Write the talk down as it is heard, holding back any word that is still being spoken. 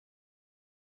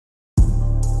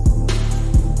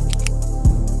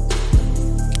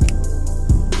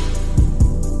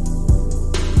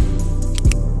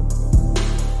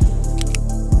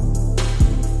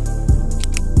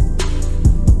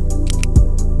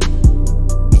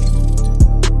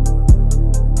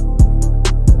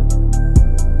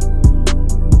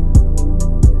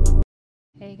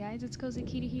Cozy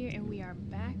Kitty here, and we are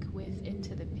back with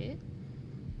Into the Pit.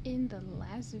 In the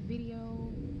last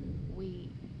video,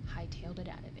 we hightailed it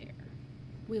out of there.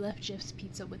 We left Jeff's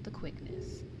Pizza with the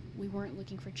quickness. We weren't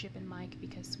looking for Chip and Mike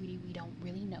because, sweetie, we don't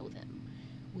really know them.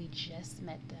 We just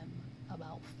met them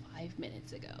about 5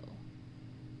 minutes ago.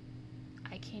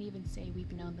 I can't even say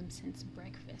we've known them since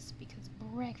breakfast because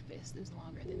breakfast is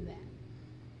longer than that.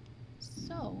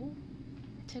 So,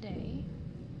 today,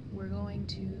 we're going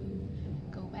to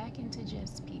go back into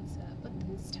Jeff's Pizza, but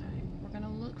this time we're gonna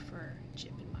look for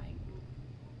Chip and Mike.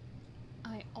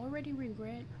 I already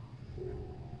regret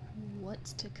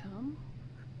what's to come,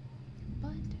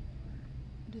 but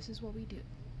this is what we do.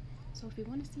 So if you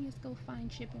want to see us go find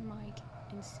Chip and Mike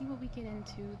and see what we get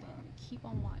into, then keep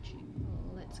on watching.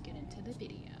 Let's get into the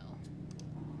video.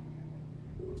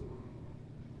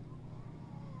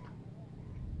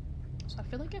 So I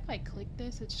feel like if I click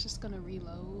this, it's just gonna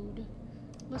reload.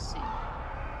 Let's see.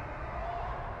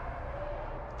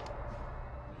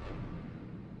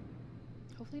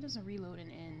 Hopefully it doesn't reload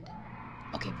and end.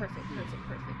 Okay, perfect.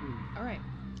 Alright,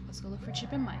 let's go look for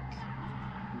Chip and Mike.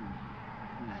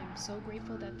 I'm so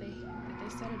grateful that they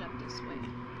set it up this way.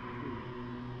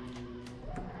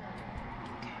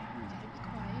 Okay,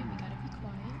 we gotta be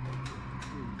quiet.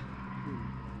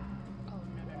 Oh,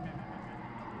 no.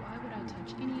 Why would I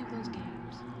touch any of those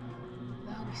games?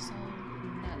 That would be so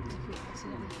nuts if we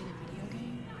accidentally hit a video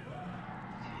game.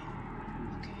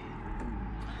 Okay.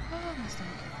 Oh, my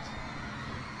stomach hurts.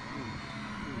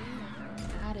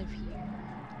 Out of here.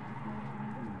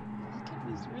 Look at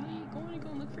this. Really? Going to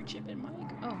go look for Chip and Mike?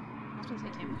 Oh, I was supposed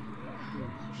to say camera. Oh,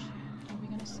 shit. What are we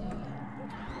gonna see?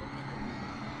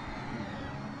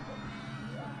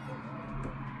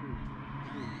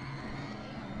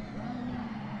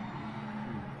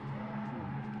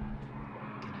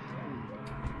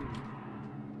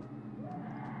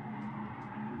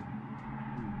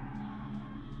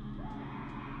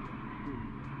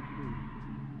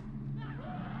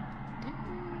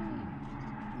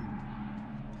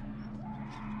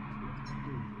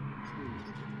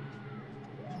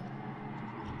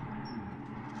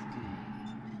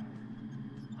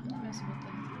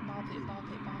 Ball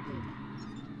pit.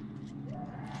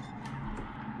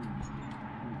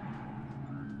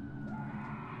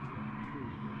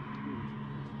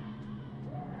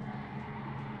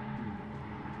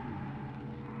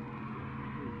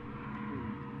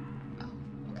 Oh,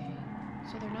 okay.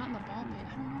 So they're not in the ball pit. I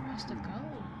don't know where else to go.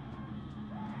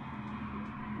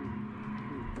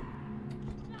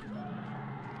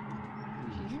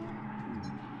 Here?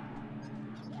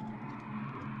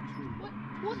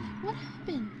 What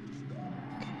happened?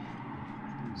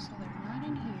 So they're not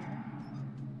in here.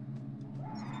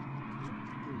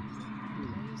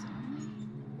 Employees only?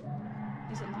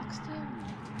 Is it locked still?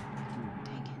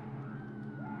 Dang it.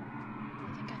 I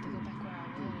think I have to go back where I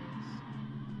was.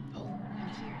 Oh, in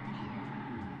here.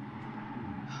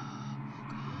 Oh,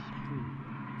 God.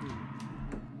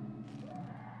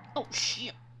 Oh,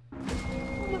 shit. Oh,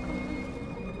 my God.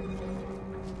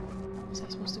 Was I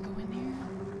supposed to go in there?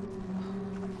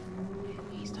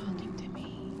 He's talking to me.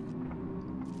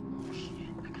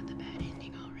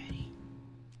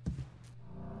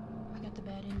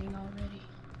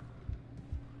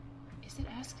 Is it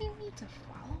asking me to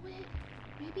follow it?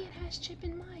 Maybe it has Chip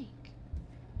and Mike.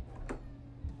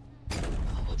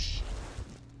 Oh, shit.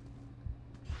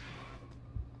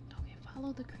 Okay,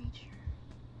 follow the creature.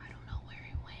 I don't know where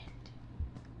it went.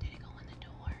 Did it go in the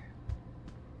door?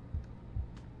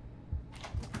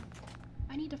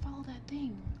 I need to follow that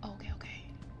thing. Okay.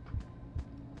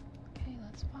 Okay,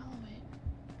 let's follow it.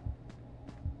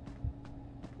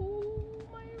 Ooh,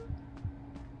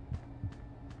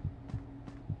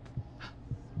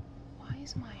 why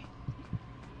is my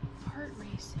heart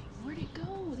racing? Where'd it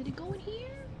go? Did it go in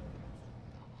here?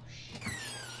 Oh, shit.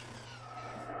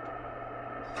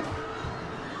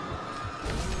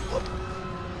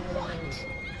 What?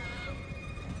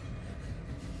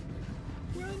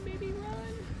 Run, baby,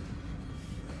 run!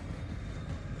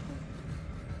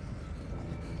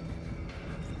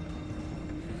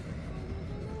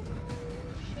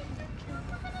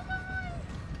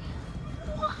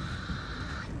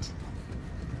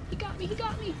 He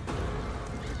got me!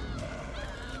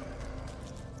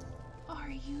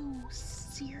 Are you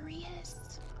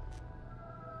serious?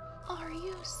 Are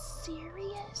you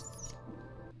serious?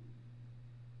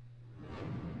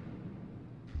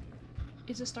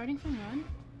 Is it starting from run?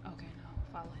 Okay, no.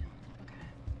 Follow him. Okay.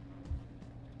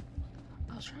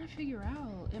 I was trying to figure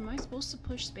out, am I supposed to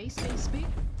push space?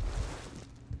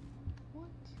 What?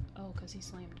 Oh, because he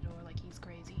slammed the door like he's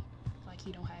crazy. Like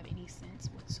he don't have any sense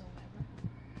whatsoever.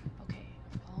 Okay,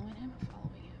 I'm following him.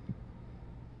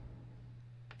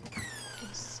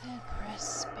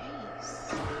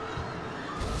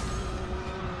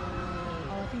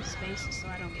 name spaces so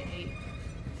I don't get hate.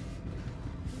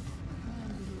 Run,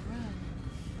 boo, run.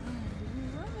 Run,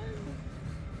 boo, run.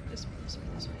 This way, this way,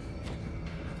 this way.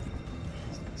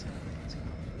 Yes, let's go, let's go.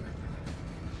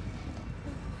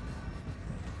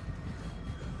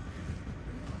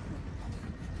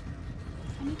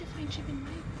 I need to find Chip and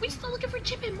Mike. We still looking for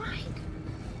Chip and Mike.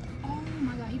 Oh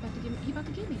my god, he about to get me. He about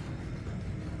to get me.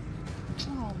 Oh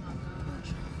my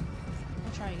gosh.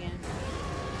 I'll try again.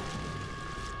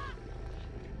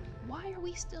 Why are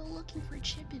we still looking for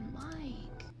Chip and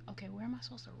Mike? Okay, where am I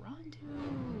supposed to run to?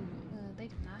 They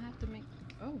did not have to make.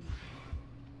 Oh.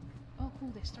 Oh,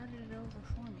 cool. They started it over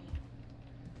for me.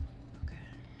 Okay.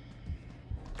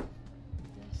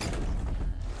 This is nuts.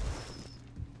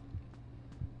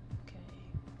 Okay.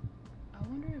 I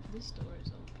wonder if this door is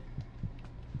open.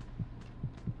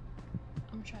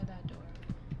 I'm gonna try that door.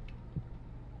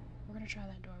 We're gonna try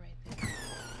that door right there. I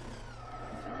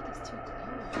feel like it's too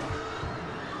close.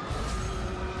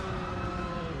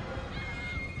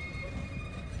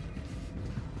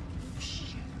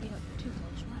 Shit, yeah, too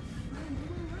close. Run, run, run, run.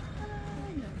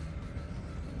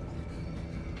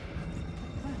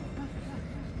 Run, run, run, run,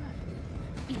 run.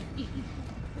 Eat, eat, eat.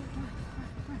 Run, run,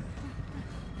 run, run, run.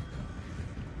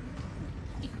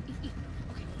 Eat, eat, eat.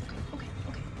 Okay, okay, okay,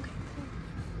 okay, okay.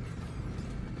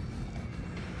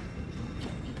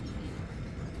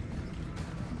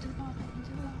 Into the ball,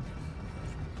 into the ball.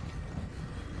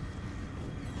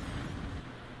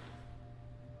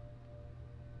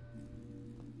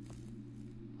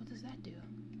 What does that do?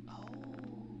 Oh,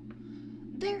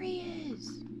 there he is.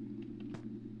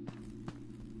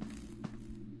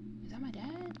 Is that my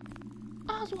dad?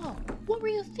 Oswald, what were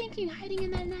you thinking hiding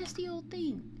in that nasty old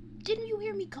thing? Didn't you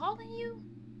hear me calling you?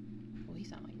 Well, he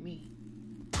sound like me.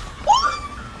 No!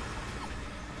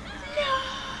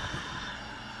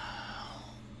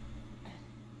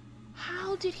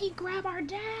 How did he grab our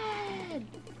dad?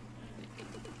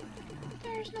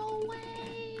 There's no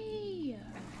way.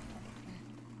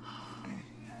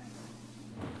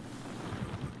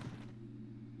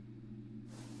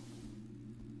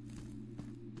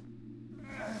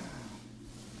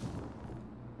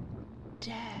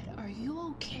 Dad, are you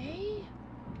okay?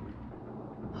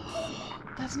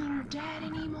 That's not our dad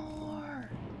anymore.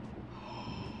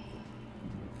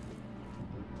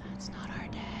 That's not our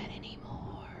dad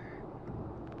anymore.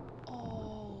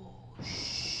 Oh,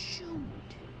 shoot.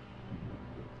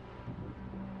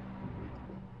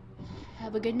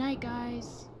 Have a good night,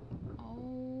 guys.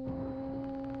 Oh.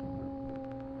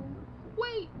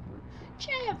 Wait!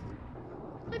 Jeff!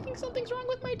 I think something's wrong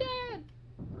with my dad.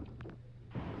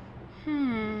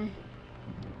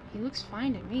 He looks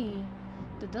fine to me.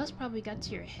 The dust probably got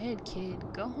to your head, kid.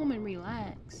 Go home and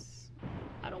relax.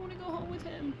 I don't want to go home with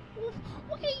him. Oof,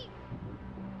 wait!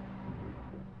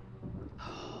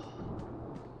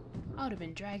 I would have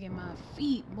been dragging my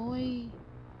feet, boy.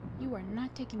 You are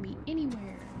not taking me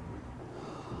anywhere.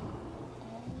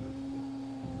 Oh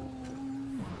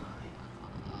my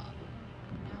god.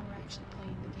 Now we're actually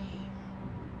playing the game.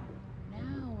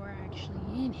 Now we're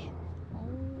actually in it.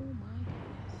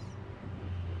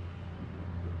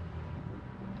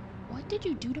 What did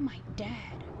you do to my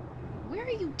dad? Where are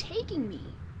you taking me?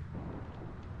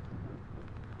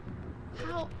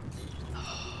 How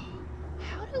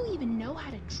do you even know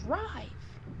how to drive?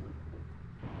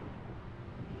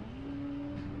 Oh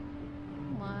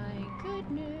my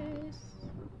goodness.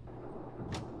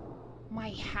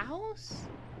 My house?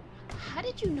 How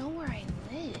did you know where I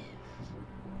live?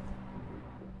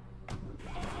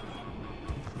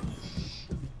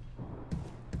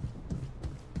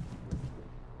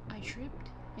 Tripped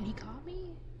and he caught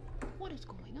me? What is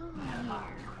going on here?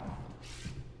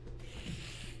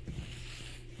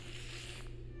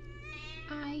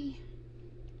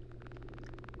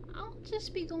 I'll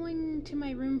just be going to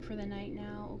my room for the night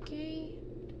now, okay?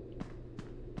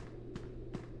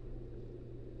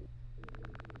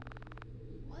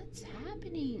 What's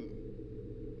happening?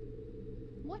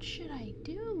 What should I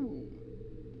do?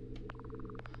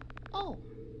 Oh,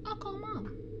 I'll call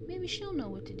Mom. Maybe she'll know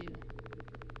what to do.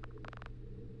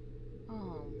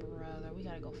 Oh, brother, we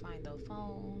gotta go find the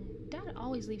phone. Dad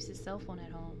always leaves his cell phone at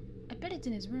home. I bet it's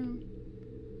in his room.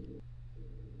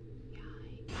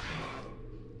 Yikes.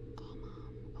 Call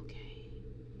Mom. Okay.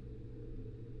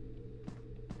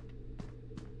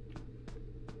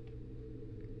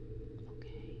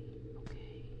 Okay.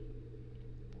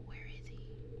 Where is he?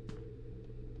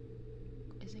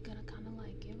 Is it gonna kind of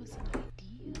like give us an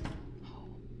idea?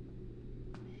 Oh,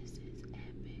 this is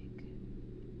epic.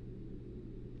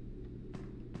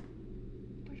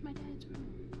 Where's my dad's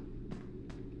room?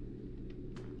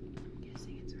 I'm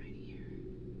guessing it's right here.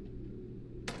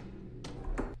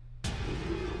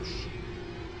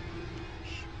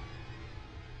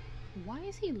 Why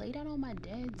is he laid out on my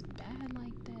dad's bed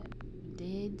like that?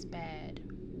 Dad's bed.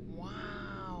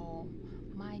 Wow.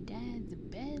 My dad's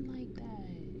bed like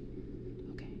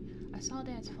that. Okay. I saw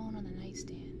dad's phone on the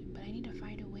nightstand, but I need to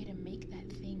find a way to make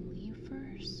that thing leave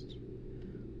first.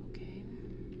 Okay.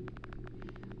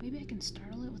 Maybe I can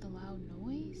startle it with a loud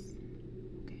noise?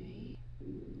 Okay.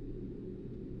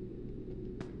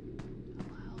 A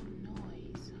loud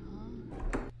noise, huh?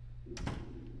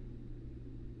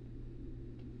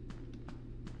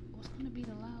 What's gonna be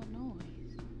the loud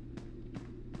noise?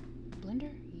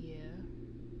 Blender? Yeah.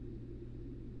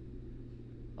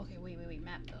 Okay, wait,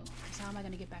 map though. Cause how am I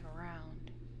gonna get back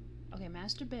around? Okay,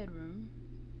 master bedroom.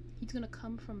 He's gonna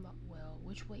come from the, well,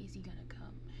 which way is he gonna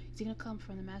come? Is he gonna come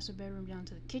from the master bedroom down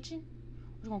to the kitchen?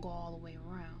 We're gonna go all the way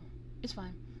around. It's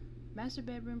fine. Master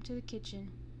bedroom to the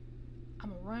kitchen. I'm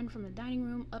gonna run from the dining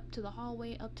room up to the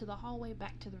hallway,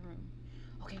 back to the room.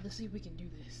 Okay, let's see if we can do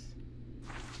this.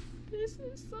 This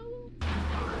is so... Hurry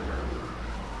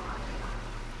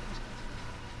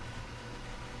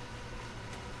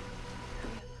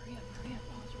up,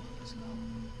 Oswald, let's go.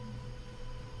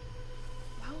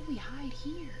 Why would we hide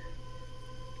here?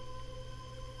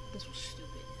 This was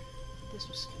stupid. This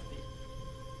was stupid.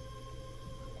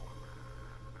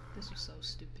 This was so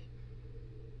stupid.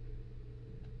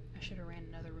 I should have ran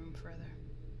another room further.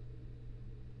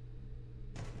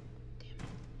 Damn it.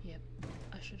 Yep,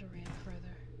 I should have ran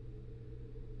further.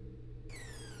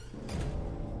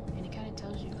 And it kind of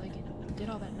tells you, like, it did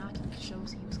all that knocking, it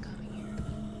shows he was coming here.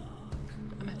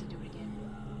 I'm gonna have to do it again.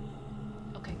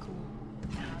 Okay, cool.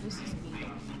 Now this is neat.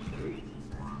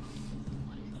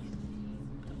 What is this?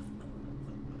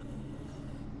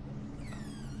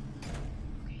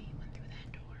 Okay, he went through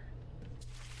that door.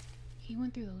 He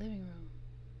went through the living room.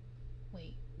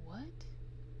 Wait, what?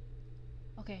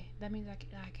 Okay, that means I can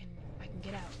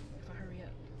get out if I hurry up.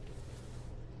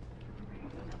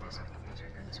 Go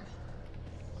this way.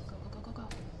 Go.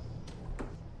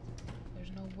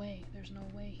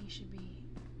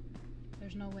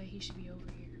 There's no way he should be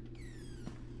over here.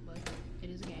 But it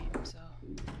is a game, so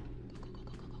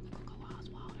go,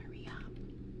 Oswald, hurry up.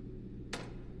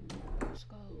 Let's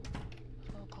go.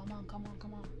 Come on.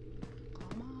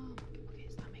 Okay,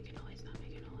 stop making noise.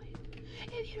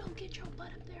 If you don't get your butt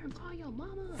up there and call your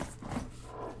mama.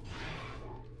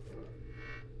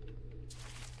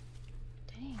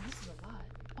 Dang, this is a lot.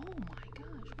 Oh my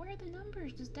gosh, where are the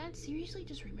numbers? Does Dad seriously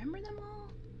just remember them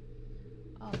all?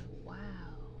 Oh, wow.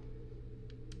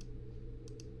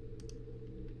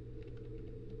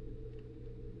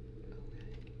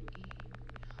 Okay.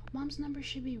 Mom's number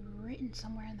should be written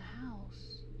somewhere in the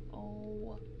house.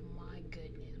 Oh my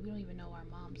goodness. We don't even know our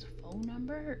mom's phone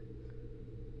number.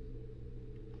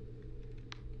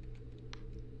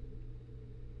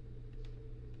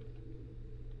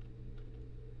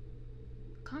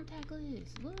 Contact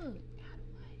list. Look. How do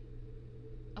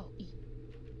I? Oh, E.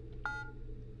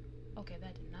 Okay,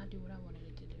 that did not do what I wanted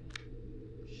it to do.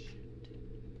 Shoot.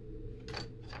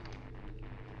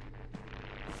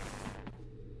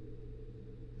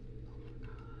 Oh my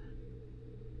god.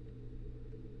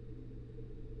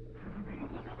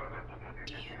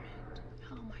 Damn it.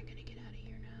 How am I gonna get out of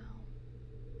here now?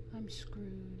 I'm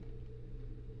screwed.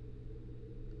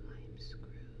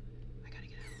 I gotta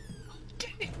get out. Oh,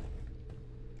 dang it!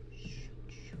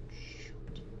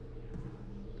 Shoot.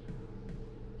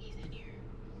 He's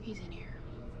in here.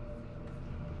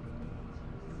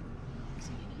 Is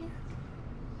he in here?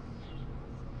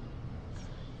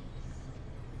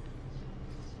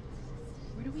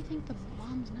 Where do we think the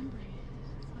mom's number is?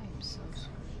 I am so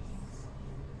screwed.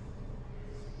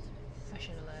 I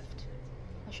should have left.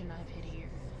 I should not have hid here.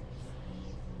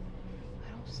 I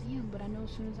don't see him, but I know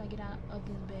as soon as I get out of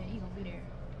this bed, he's gonna be there.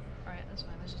 Alright, that's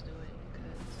fine. Let's just do it,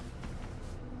 because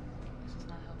this is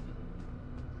not helping.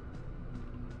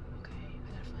 Okay, I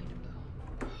gotta find him though.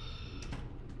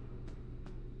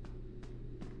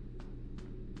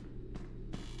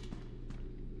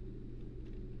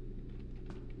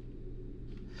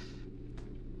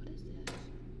 What is this?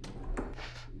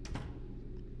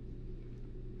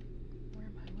 Where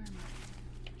am I?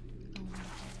 Oh, in the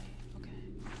hallway. Okay.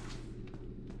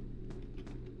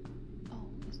 Oh,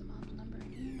 is the mom's number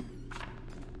in here?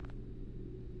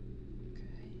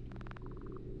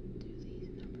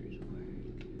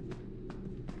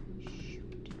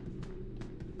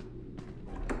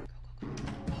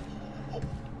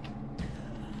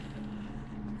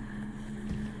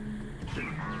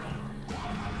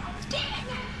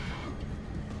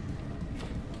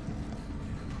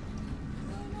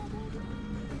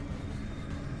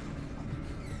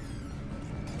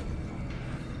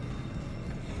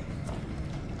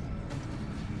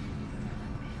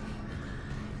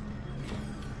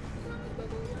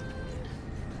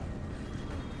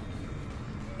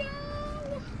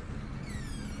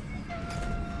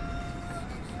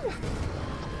 This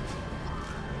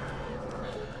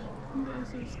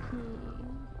is cool.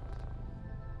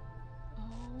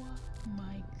 Oh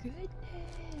my goodness.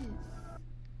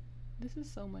 This is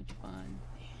so much fun.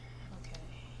 Okay.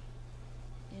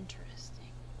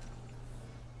 Interesting.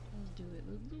 Let's do it.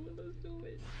 Let's do it. Let's do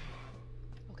it.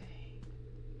 Okay.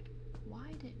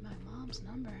 Why did my mom's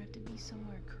number have to be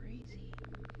somewhere crazy?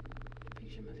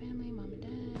 Picture of my family, mom and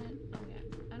dad. Oh yeah.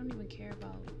 I don't even care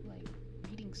about like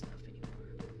reading stuff anymore.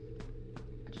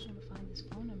 I just want to find this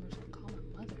phone number so I can call my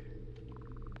mother.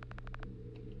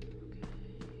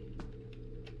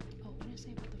 Oh, what did I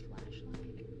say about the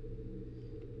flashlight?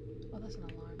 Oh, that's an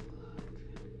alarm clock.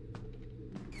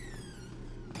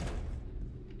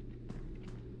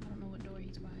 I don't know what door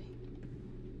he's by.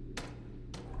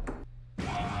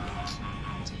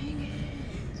 Dang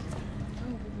it! Go,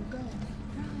 boo boo, go!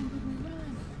 Run, boo boo,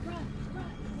 run! Run,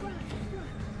 run, run, run,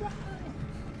 run!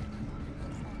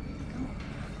 Come on.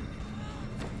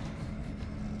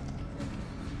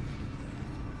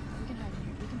 We can hide in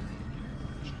here. We can hide.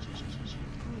 Shh, shh, shh, shh, shh.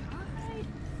 Can we hide?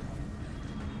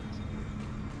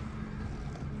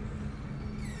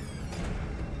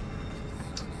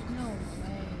 No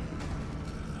way.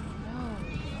 No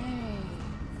way.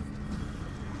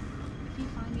 If he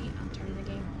find me, I'm turning the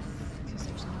game off. Because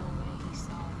there's no way he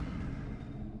saw me.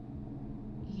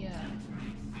 Yeah.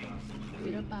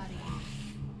 Get up out of here.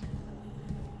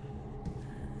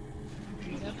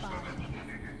 Get up out of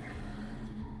here.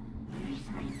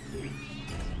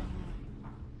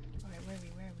 Alright, where are we?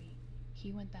 Where are we?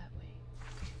 He went that way.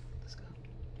 Okay, let's go.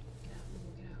 Get out,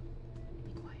 Google, get out.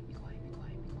 Be quiet, be quiet, be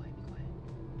quiet, be quiet, be quiet.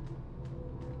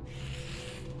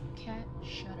 Cat,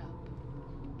 shut up.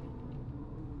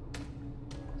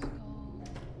 Let's go.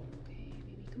 Okay,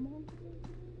 baby, come on.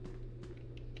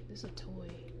 This is a toy.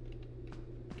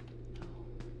 No.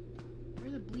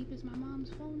 Where the bleep is my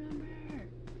mom's phone number?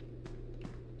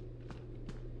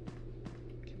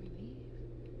 Can we leave?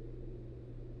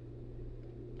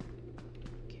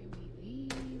 Can we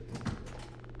leave? Oh.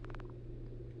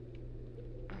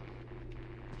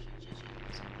 Shit, shit, shit.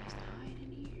 Is there a place to hide in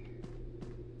here?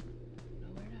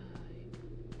 Nowhere to hide.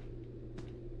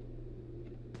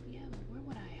 Yeah, but where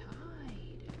would I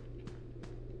hide?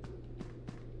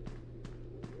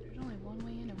 There's only one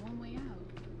way in and one way out.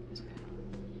 It's okay.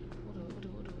 We'll do it, we'll do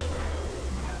it, we'll do it.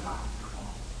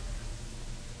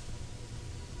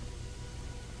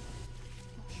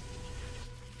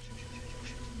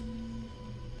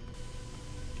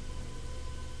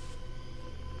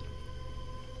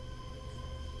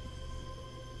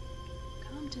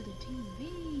 Come to the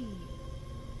TV.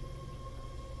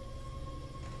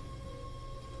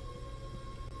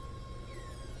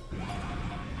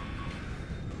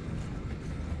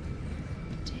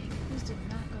 Dang, this did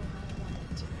not go how I wanted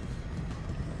it to.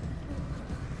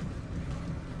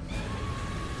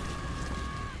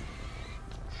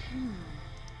 Yeah.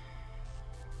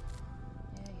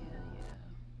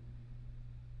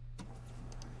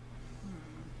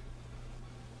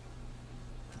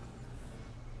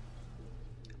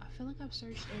 I feel like I've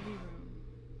searched every room.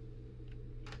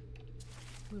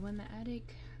 We went in the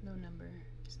attic, no number.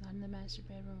 It's not in the master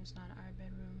bedroom, it's not our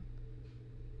bedroom.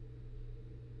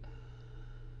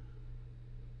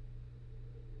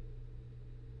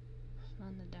 It's not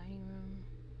in the dining room.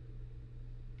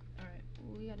 Alright,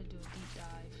 we gotta do a deep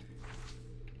dive.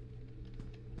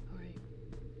 Alright.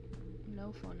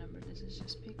 No phone number, this is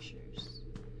just pictures.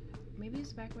 Maybe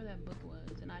it's back where that book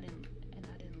was and I didn't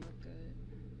look good.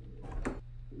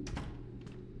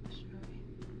 Let's try.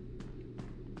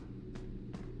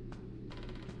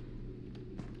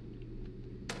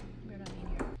 We're not in here.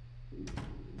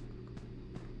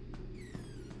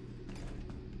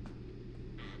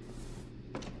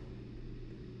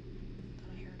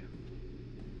 Thought I heard him.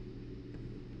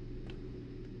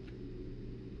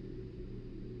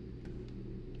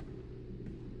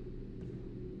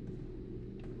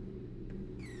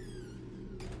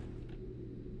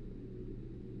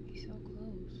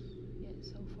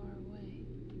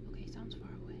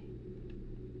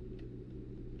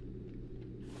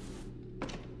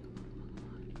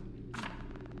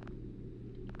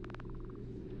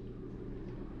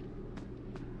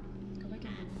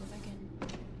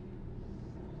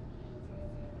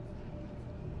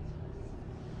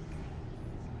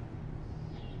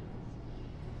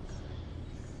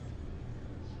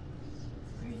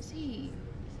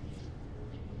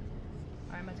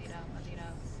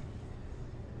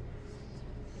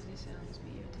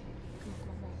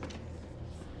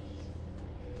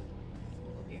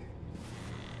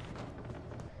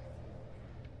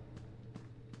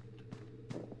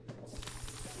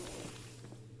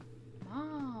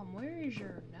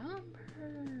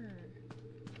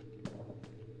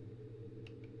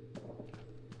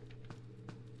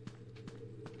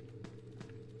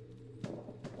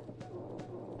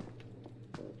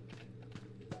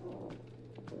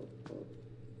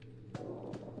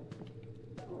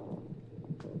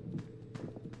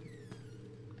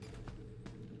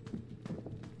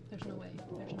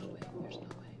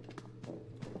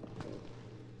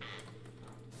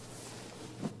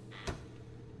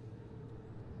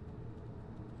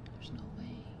 There's no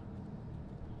way.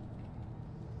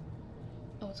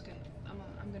 Oh, it's okay.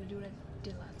 I'm gonna do what I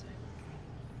did last time.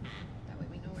 That way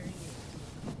we know where he is.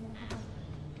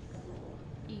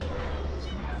 E.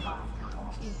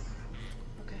 E.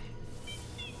 Okay.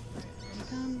 Alright, when he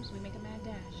comes, we make a mad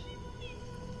dash.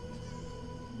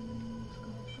 Let's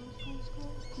go.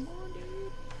 Come on,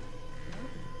 dude.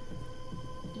 Nope.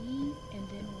 E and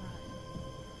then run.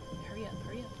 Hurry up.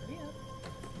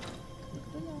 Look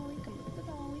at the dolly. Come look at the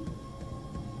dolly.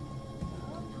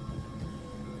 Up.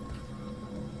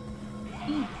 E.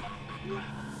 Run.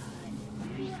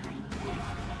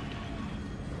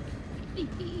 E.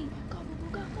 Go.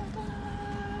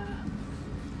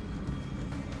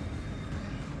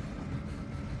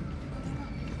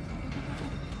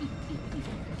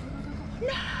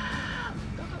 No!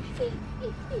 Go. E.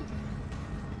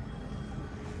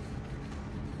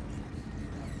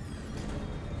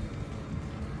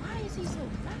 Why is he so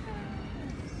fast?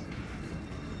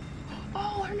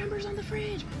 Oh, her number's on the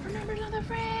fridge!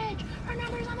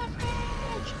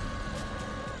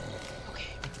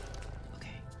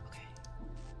 Okay.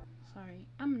 Sorry,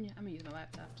 I'm gonna use my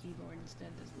laptop keyboard instead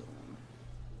of this little one.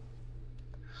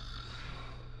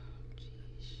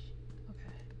 Jeez.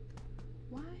 Okay.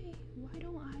 Why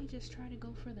don't I just try to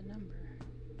go for the number?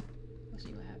 Let's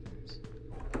see what happens.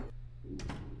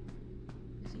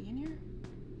 Is he in here?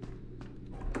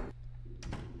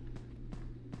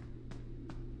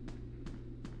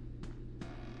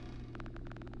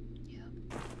 Yep.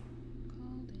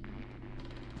 Called in.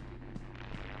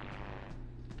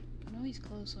 I know he's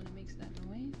close when it makes that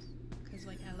noise. Cause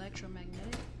like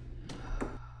electromagnetic.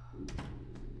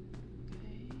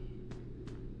 Okay.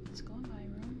 Let's go in my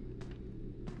room.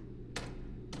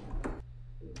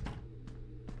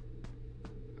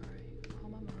 Alright, call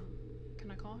my mom.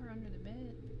 Can I call her under the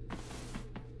bed?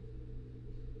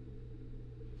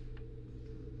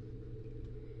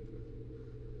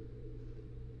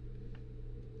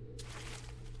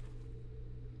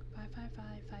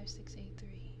 (555) 5683.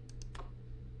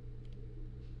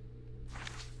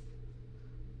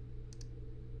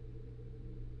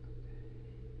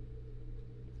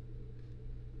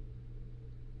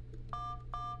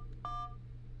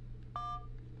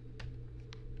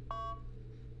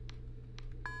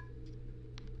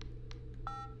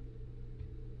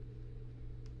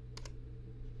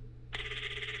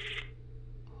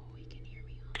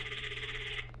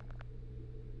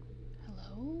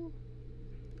 Hello?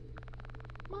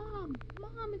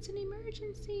 Mom, it's an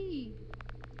emergency.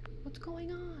 What's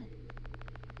going on?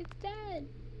 It's Dad.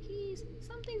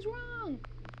 Something's wrong.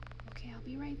 Okay, I'll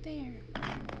be right there.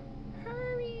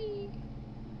 Hurry.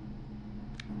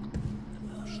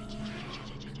 Oh, shit.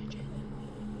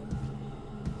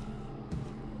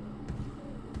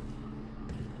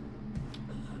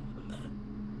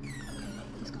 Okay,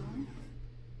 he's gone.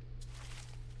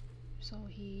 So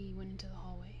he went into the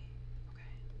hallway.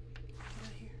 Okay, get out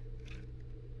of here.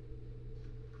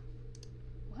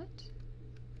 What?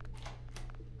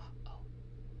 Oh.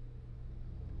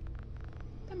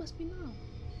 That must be Mom.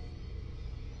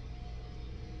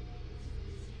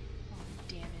 Oh,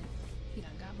 damn it. He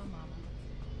done got my mama.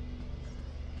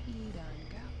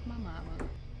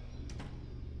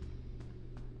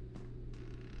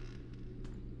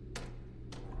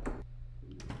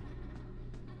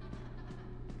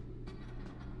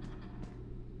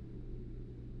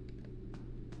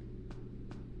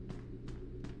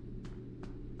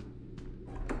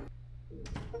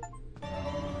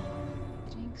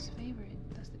 Jink's favorite.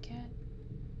 That's the cat.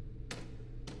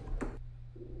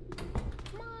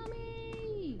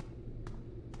 Mommy!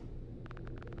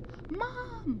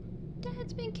 Mom!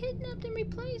 Dad's been kidnapped and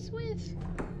replaced with...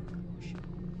 Oh, shoot.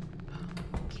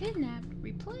 Kidnapped?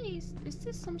 Replaced? Is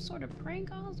this some sort of prank,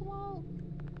 Oswald?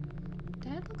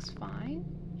 Dad looks fine.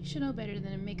 You should know better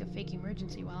than to make a fake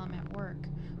emergency while I'm at work.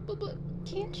 But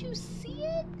can't you see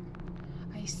it?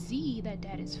 I see that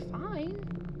Dad is fine.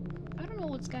 I don't know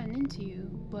what's gotten into you,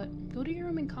 but go to your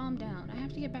room and calm down. I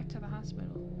have to get back to the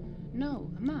hospital. No,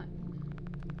 I'm not.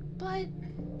 But...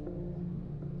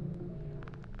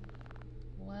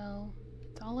 well,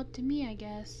 it's all up to me, I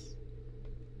guess.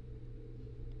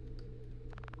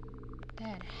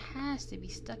 Dad has to be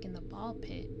stuck in the ball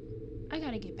pit. I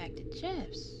gotta get back to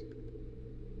Jeff's.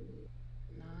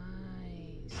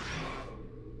 Nice.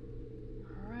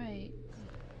 Alright.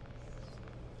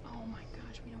 Oh my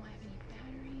gosh, we don't have any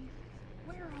batteries.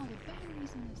 Where are all the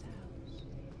batteries in this house?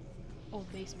 Oh,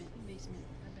 basement. I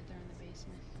bet they're in the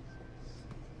basement.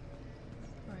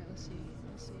 Alright, let's see.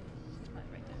 It's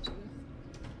probably right there too.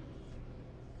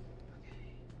 Okay.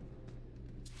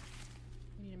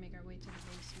 We need to make our way to the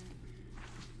basement.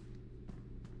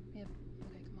 Yep.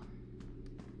 Okay, come on.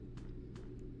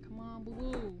 on, boo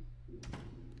boo. Yep.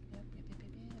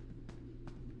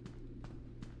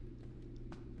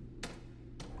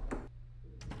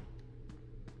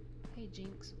 Hey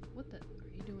Jinx, what the are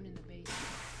you doing in the basement? Oh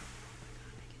my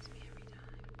god, that gets me every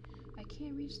time. I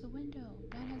can't reach the window.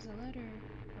 Dad has a ladder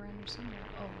around here somewhere.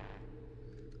 Oh,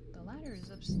 the ladder is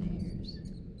upstairs.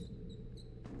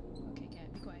 Okay,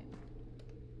 cat, be quiet.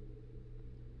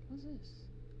 What's this?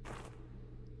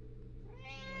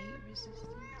 Weight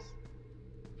resistance.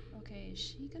 Okay, is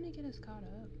she gonna get us caught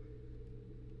up?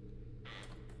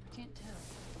 I can't tell.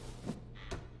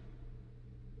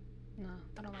 Nah,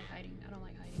 I don't like hiding. I don't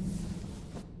like hiding.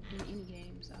 In any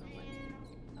games, I don't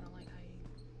like hiding.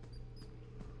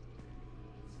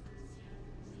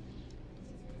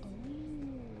 Oh,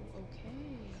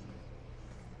 okay.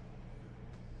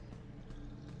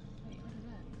 Wait, what is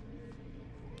that?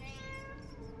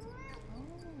 Oh,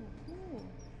 cool.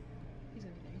 He's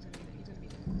gonna be there. Okay.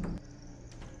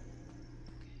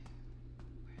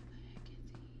 Where the heck is he?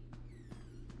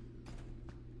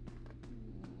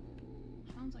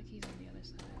 Ooh, sounds like he's on the other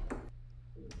side.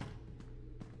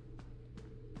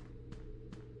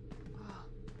 Oh.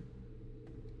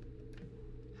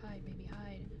 Hide, baby,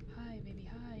 hide. Hide, baby,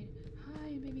 hide.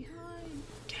 Hide, baby, hide.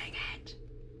 Dang it!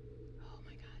 Oh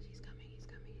my gosh, he's coming.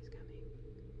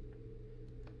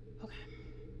 Okay.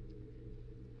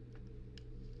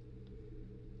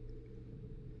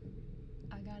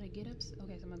 I gotta get up.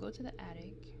 Okay, so I'm gonna go to the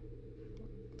attic.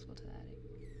 Let's go to the attic.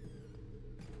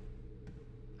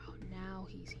 Oh, now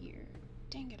he's here.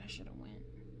 Dang it, I should have went.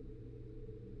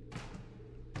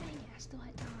 Dang it, I still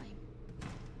had time.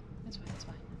 That's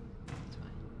fine.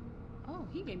 Oh,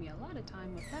 he gave me a lot of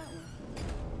time with that one.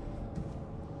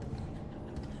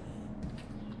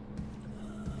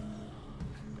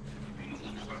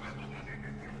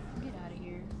 Get out of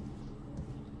here.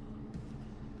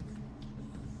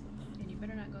 And you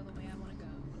better not go the way I want to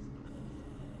go.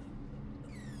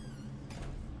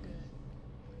 Good.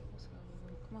 Let's go.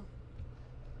 Come on.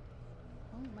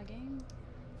 Oh, my game.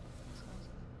 Let's go.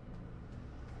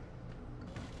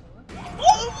 Go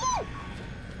up.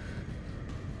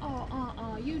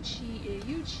 Oh, you cheated.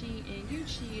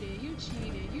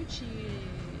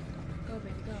 Go,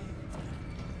 baby, go.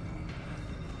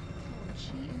 Oh,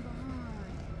 cheating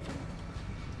behind.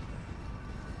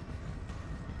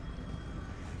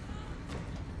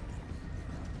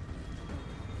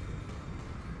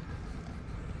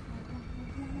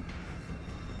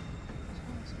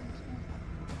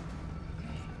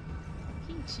 Okay.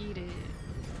 He cheated.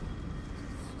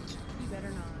 You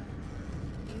better not.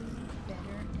 You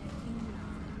better effing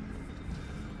not.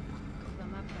 Because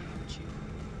I'm not playing with you.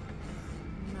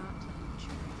 I'm not playing with you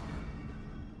right now.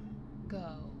 Go.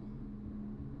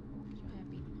 So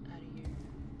happy out of here.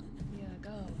 Yeah,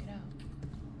 go. Get out.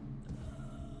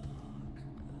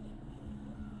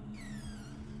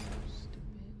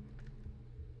 Stupid.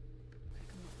 Okay,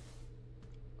 come on.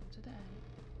 Go to the attic.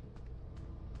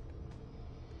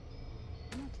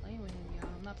 I'm not playing with him,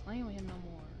 y'all. I'm not playing with him no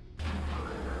more.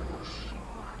 Oh, shit.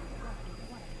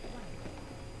 What I do?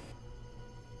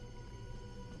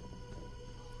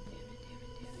 Damn it.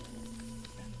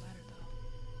 Grab the ladder, though.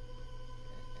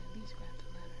 At least grab the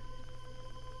ladder.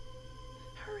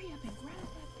 Hurry up and grab that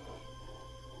thing.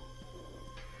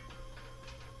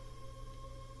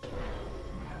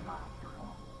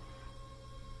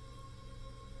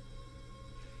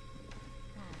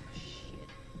 Oh, shit.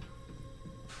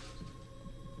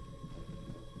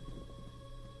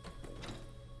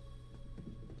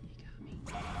 He got me.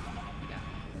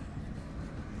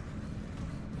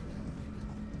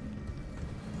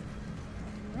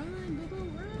 Run, boo-boo,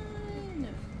 run!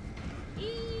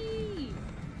 Eee!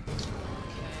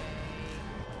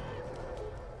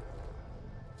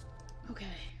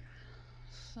 Okay.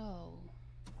 So...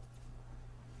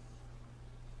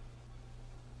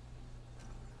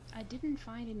 I didn't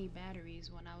find any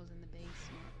batteries when I was in the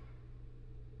basement.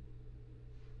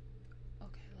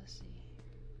 Okay, let's see.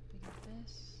 We got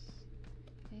this.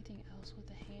 Anything else with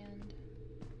a hand?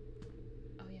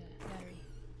 Oh yeah, battery.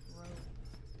 Rope.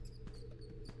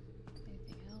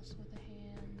 Anything else with a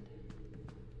hand?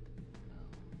 No.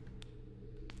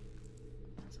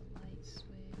 That's a light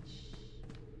switch.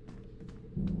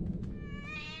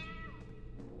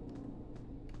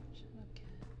 Shut up,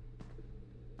 cat.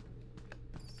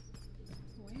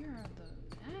 Where are the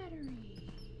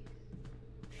batteries?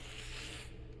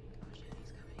 Oh shit,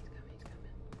 he's coming.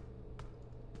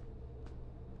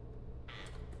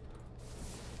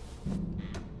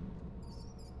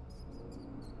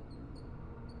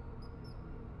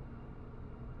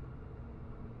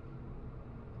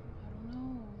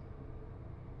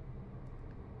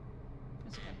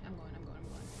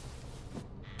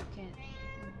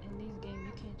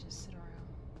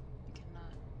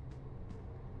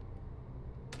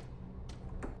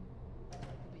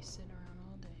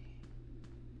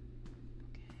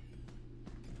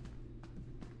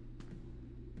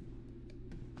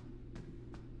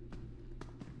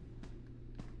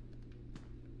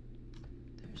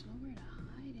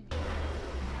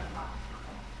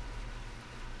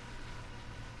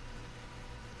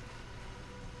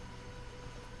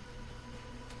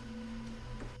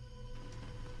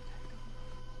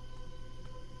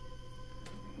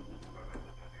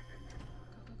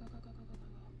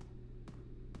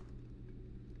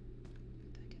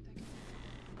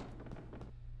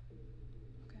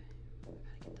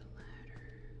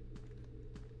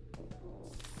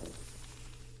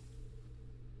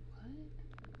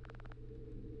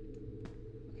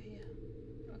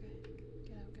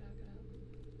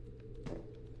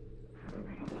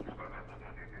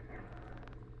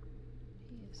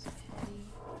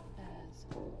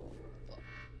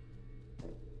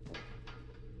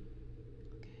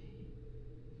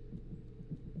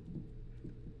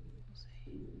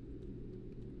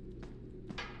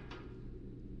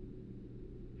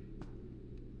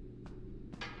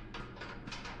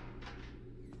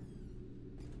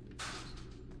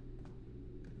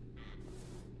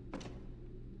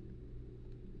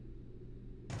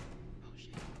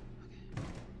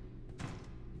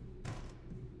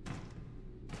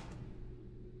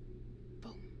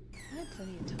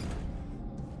 plenty of time.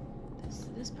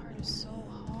 This part is so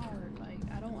hard. Like,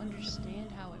 I don't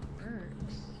understand how it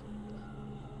works.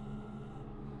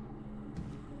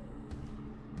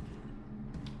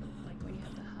 Like when you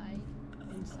have to hide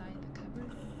inside the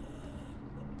cupboard.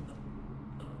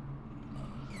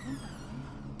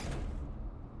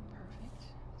 Perfect.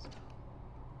 Let's go.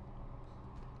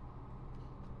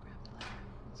 Grab the ladder.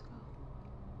 Let's go.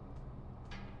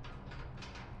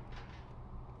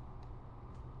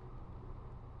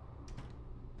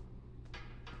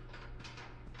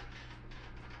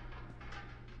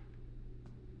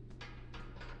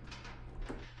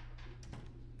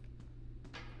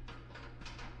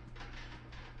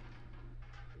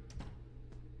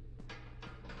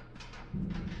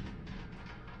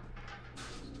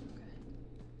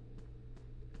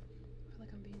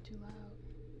 Too loud.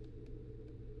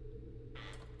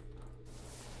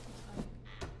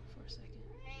 For a second.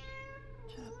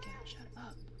 Shut up, cat. Shut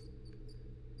up.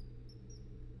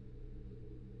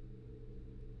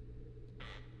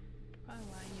 Probably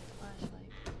why I need a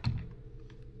flashlight.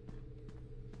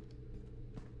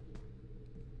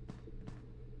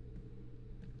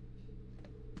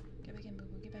 Get back in, boo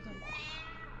boo. Get back in.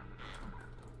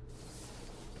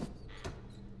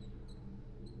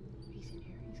 He's in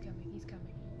here. He's coming. He's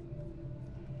coming.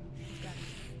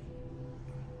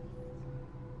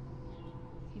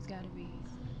 He's gotta be.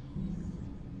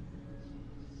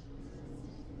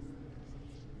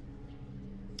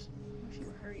 I wish you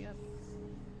would hurry up.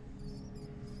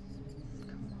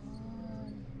 Come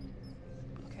on.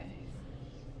 Okay.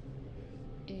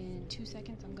 In 2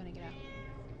 seconds, I'm gonna get out.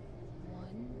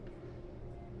 1,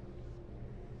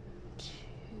 2.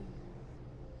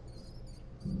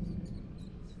 Oh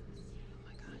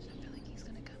my gosh, I feel like he's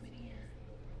gonna come in here.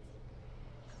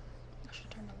 I should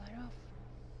turn the light off.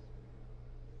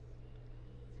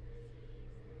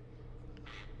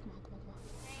 Come on, come on, come on.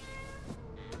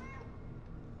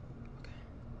 Okay,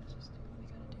 let's just do what we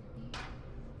gotta do.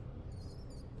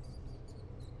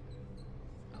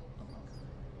 Oh.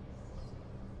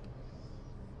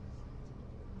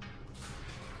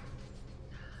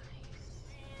 Nice.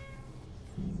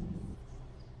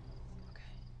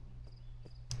 Okay.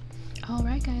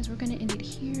 Alright guys, we're gonna end it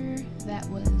here. That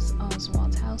was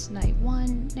Oswald's house night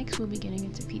 1. Next we'll be getting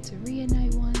into pizzeria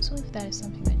night 1. So if that is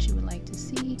something that you would like to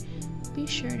see, be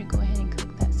sure to go ahead and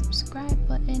click that subscribe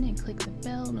button and click the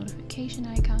bell notification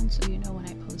icon so you know when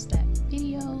I post that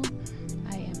video.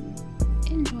 I am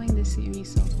enjoying this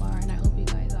series so far and I hope you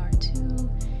guys are too.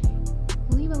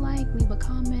 Leave a like, leave a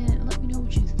comment, let me know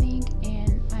what you think, and